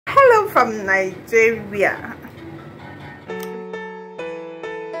from Nigeria.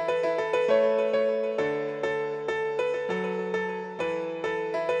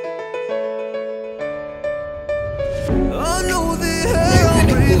 I know the air I'm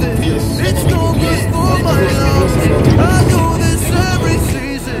breathing, it's no good for my lungs. I do this every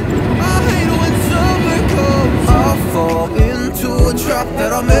season, I hate when summer comes. I fall into a trap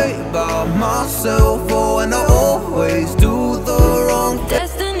that I made by myself. Oh, and I always do the wrong thing.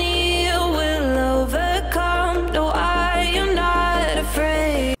 Destiny will overcome, no, I am not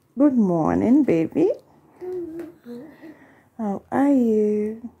afraid. Good morning, baby. How are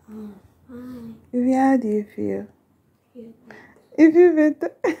you? How do you feel? You feel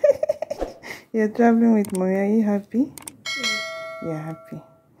better? You're traveling with mommy. Are you happy? You're happy.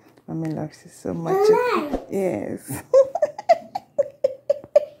 Mommy loves you so much. Yes.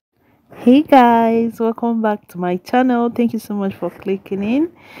 Hey guys, welcome back to my channel. Thank you so much for clicking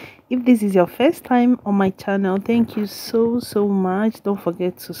in. If this is your first time on my channel, thank you so much. Don't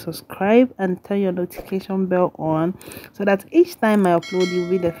forget to subscribe and turn your notification bell on so that each time I upload you'll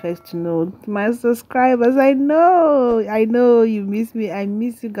be the first to know. My subscribers, I know you miss me. I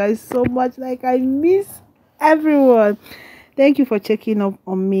miss you guys so much. Like, I miss everyone. Thank you for checking up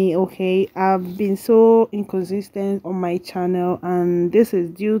on me. Okay, I've been so inconsistent on my channel, and this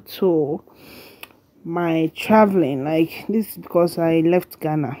is due to my traveling. Like, this is because I left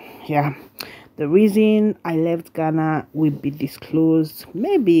Ghana. Yeah, the reason I left Ghana will be disclosed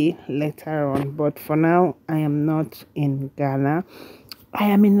maybe later on, but for now I am not in Ghana. I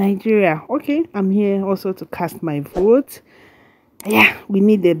am in Nigeria. Okay, I'm here also to cast my vote. Yeah, we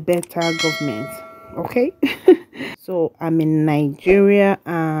need a better government. Okay. So I'm in Nigeria,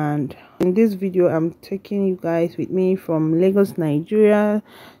 and in this video I'm taking you guys with me from Lagos, Nigeria,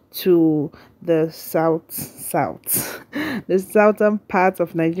 to the the southern part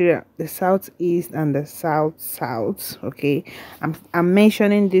of Nigeria, the southeast and the south. Okay, I'm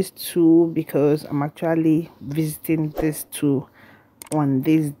mentioning these two because I'm actually visiting these two on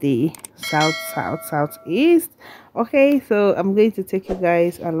this day, southeast. Okay, so I'm going to take you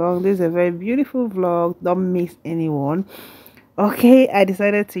guys along. This is a very beautiful vlog. Don't miss anyone. Okay, I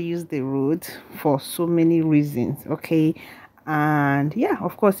decided to use the road for so many reasons. Okay, and yeah,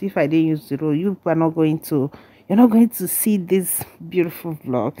 of course, if I didn't use the road, you're not going to see this beautiful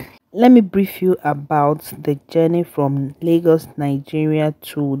vlog. Let me brief you about the journey from Lagos, Nigeria,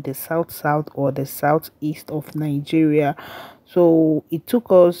 to the south or the southeast of Nigeria. So it took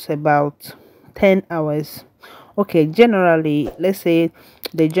us about 10 hours. Okay, generally, let's say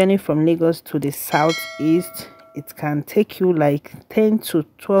the journey from Lagos to the southeast, it can take you like 10 to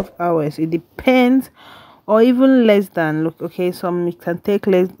 12 hours. It depends, or even less than. Look, okay, some it can take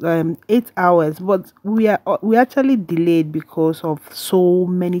less 8 hours, but we actually delayed because of so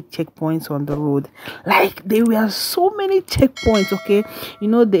many checkpoints on the road. Like, there were so many checkpoints. Okay, you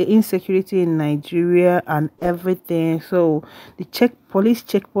know, the insecurity in Nigeria and everything. So the police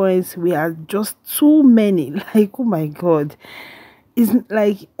checkpoints were just too many. Like, oh my god, it's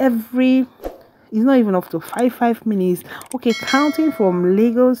like it's not even up to 5 minutes. Okay, counting from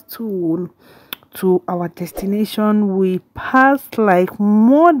Lagos to our destination, we passed like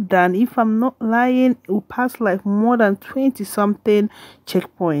more than, if I'm not lying, we passed like more than 20 something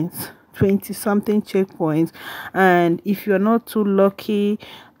checkpoints. And if you're not too lucky,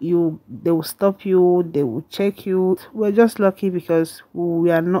 they will stop you, they will check you. We're just lucky because we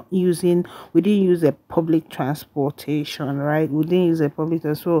didn't use a public transportation, right? We didn't use a public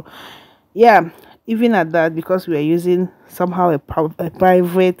transport. So yeah, even at that, because we are using somehow a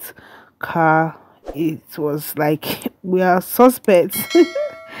private car, it was like we are suspects.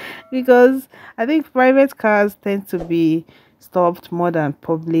 Because I think private cars tend to be stopped more than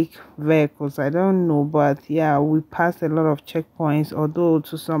public vehicles. I don't know, but yeah, we passed a lot of checkpoints. Although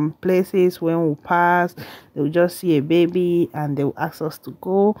to some places, when we passed, they will just see a baby and they will ask us to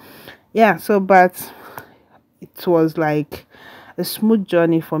go. Yeah, so but it was like a smooth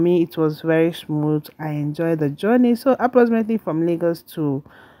journey for me. It was very smooth. I enjoyed the journey. So approximately from Lagos to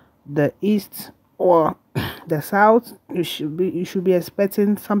the east or the south, you should be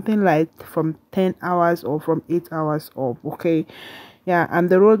expecting something like from 10 hours or from 8 hours up. Okay, yeah, and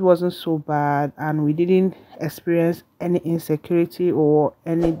the road wasn't so bad, and we didn't experience any insecurity or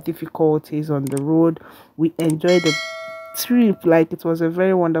any difficulties on the road. We enjoyed the trip. Like, it was a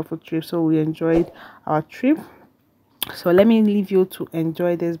very wonderful trip, so we enjoyed our trip. So let me leave you to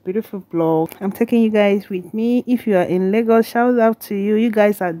enjoy this beautiful vlog. I'm taking you guys with me. If you are in Lagos, shout out to you. You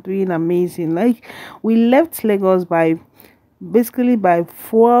guys are doing amazing. Like, we left Lagos by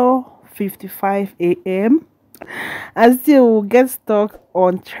 4:55 a.m. And still we'll get stuck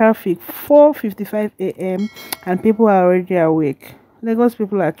on traffic 4:55 a.m. and people are already awake. Lagos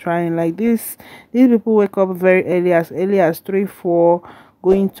people are trying like this. These people wake up very early as 3 4,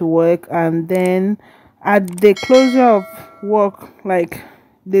 going to work, and then at the closure of work, like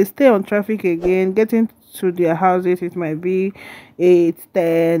they stay on traffic again, getting to their houses. It might be 8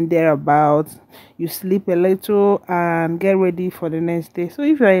 10 thereabouts. You sleep a little and get ready for the next day. So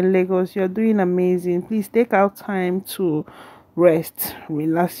if you're in Lagos, you're doing amazing. Please take out time to rest,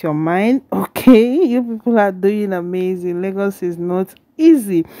 relax your mind. Okay, you people are doing amazing. Lagos is not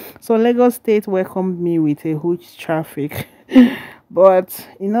easy. So Lagos State welcomed me with a huge traffic. But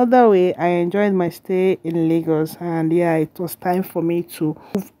in other way, I enjoyed my stay in Lagos, and yeah, it was time for me to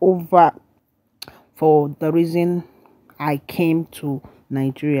move over for the reason I came to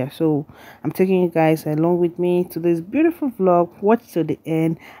Nigeria. So I'm taking you guys along with me to this beautiful vlog. Watch to the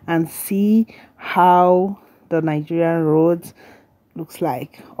end and see how the Nigerian roads looks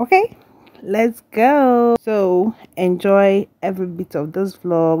like. Okay, let's go. So enjoy every bit of this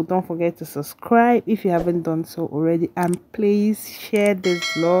vlog. Don't forget to subscribe if you haven't done so already, and please share this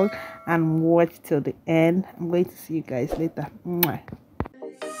vlog and watch till the end. I'm going to see you guys later. Mwah.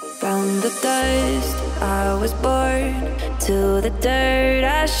 From the dust I was born, to the dirt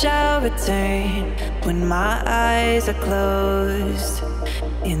I shall return. When my eyes are closed,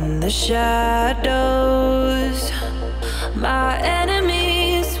 in the shadows, my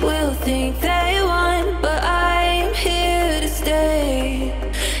enemies will think they won, but I am here to stay.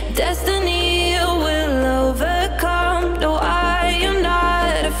 Destiny will overcome, no, I am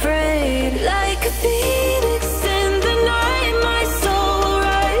not afraid. Like a phoenix in the night, my soul will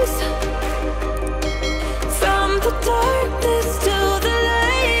rise. From the darkness to the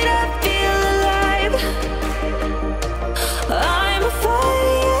light, I feel alive. I'm a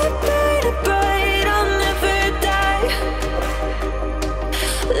fire burning bright, I'll never die.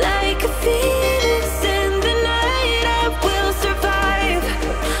 Like a phoenix in the night, I will survive.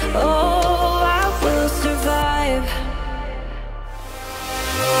 Oh, I will survive.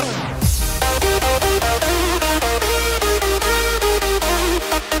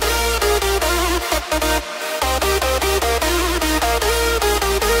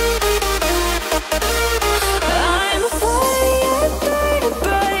 I'm a fire burning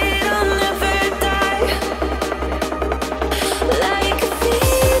bright, I'll never die. Like a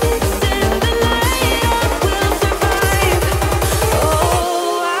phoenix in the night, I will survive.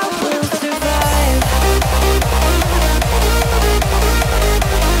 Oh, I will survive. Like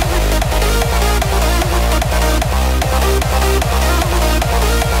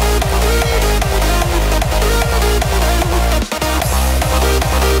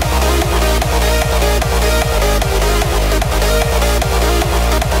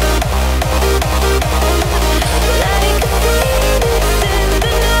a phoenix in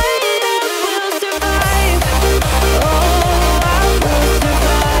the night, I will survive. Oh, I will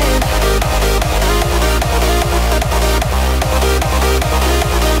survive.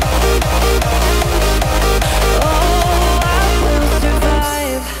 Oh, I will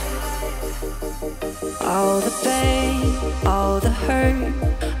survive. All the pain, all the hurt,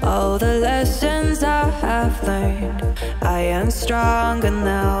 all the lessons I have learned, I am stronger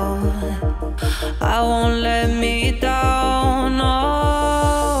now. I won't let me down.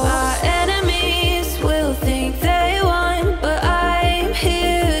 Oh, my enemies will think they won, but I'm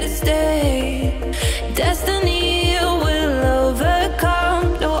here to stay. Destiny will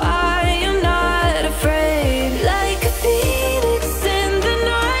overcome, no, I am not afraid. Like a phoenix in the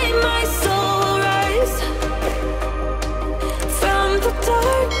night, my soul will rise. From the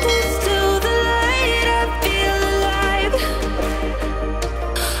darkness to the light, I feel alive.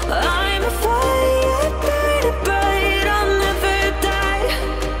 I'm a fire burning bright,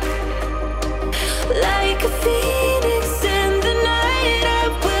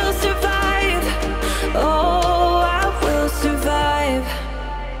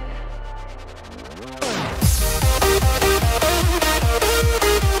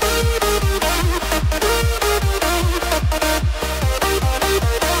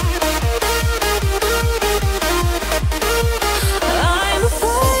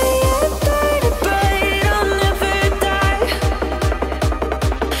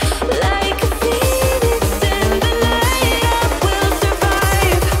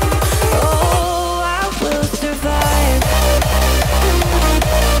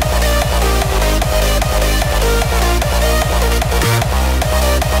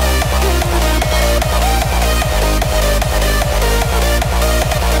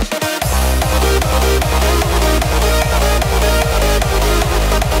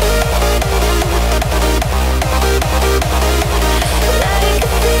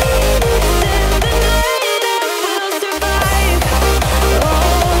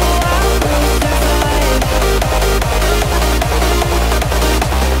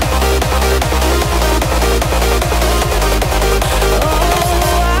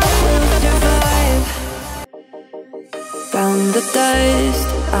 the dust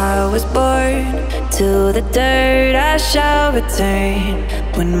I was born, to the dirt I shall return.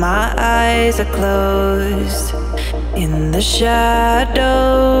 When my eyes are closed in the shadows,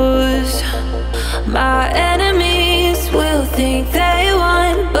 my enemies will think they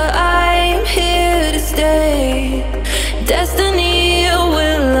won, but I'm here to stay. Destiny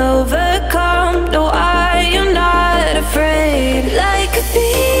will overcome. No, I am not afraid. Like a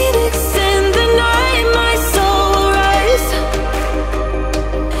phoenix in the night, my soul will rise.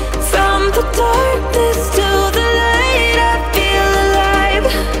 From the darkness to the light, I feel alive.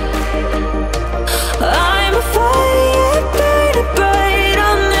 I'm a fire burning bright,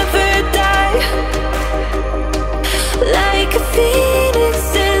 I'll never die. Like a phoenix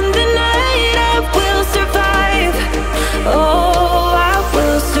in the night, I will survive. Oh, I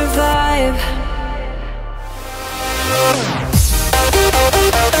will survive.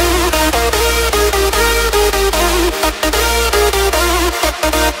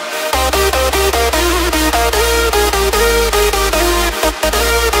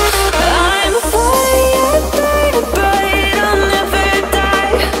 I'm a fire burning bright, I'll never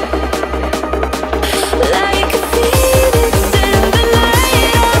die. Like a phoenix in the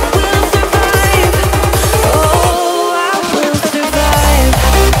night, I will survive. Oh, I will survive.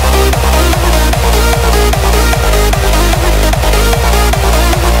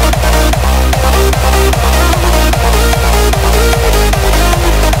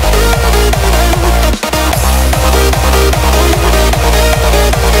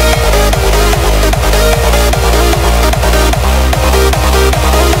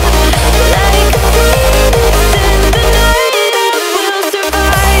 Like a phoenix in the night, I will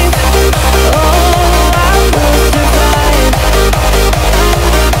survive. Oh, I will survive.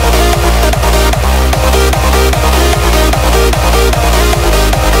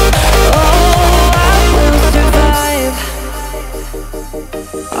 Oh, I will survive.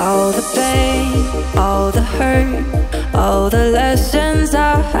 All the pain, all the hurt, all the lessons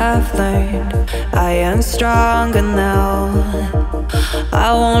I have learned, I am stronger now.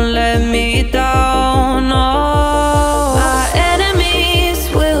 I won't let me down. Oh, my enemies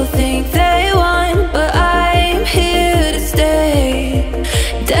will think they won, but I'm here to stay.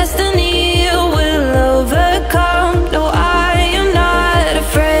 Destiny will overcome. No, I am not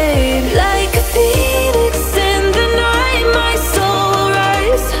afraid. Like a phoenix in the night, my soul will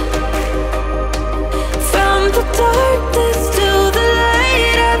rise. From the darkness to the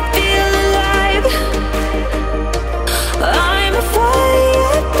light, I feel alive. I'm a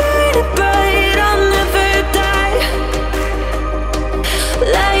fire burning bright, I'll never die.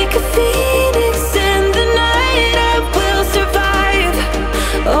 Like a phoenix in the night, I will survive.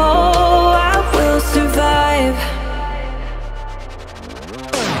 Oh, I will survive.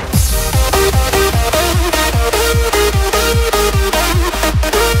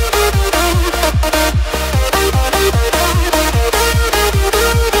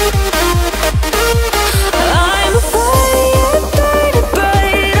 I'm a fire burning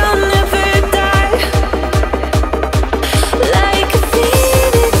bright, I'll never die. Like a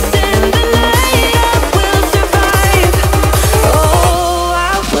phoenix in the night, I will survive. Oh,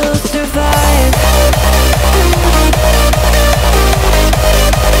 I will survive.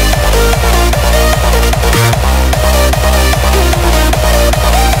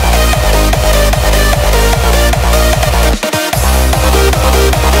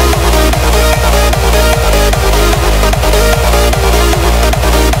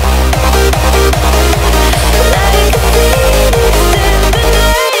 Like a phoenix in the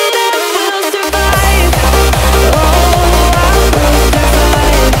night, I will survive. Oh, I will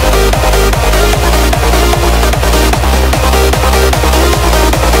survive.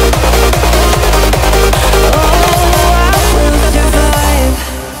 Oh, I will survive.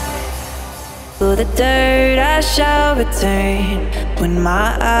 To the dirt I shall return. When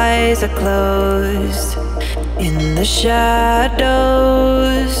my eyes are closed in the shadows.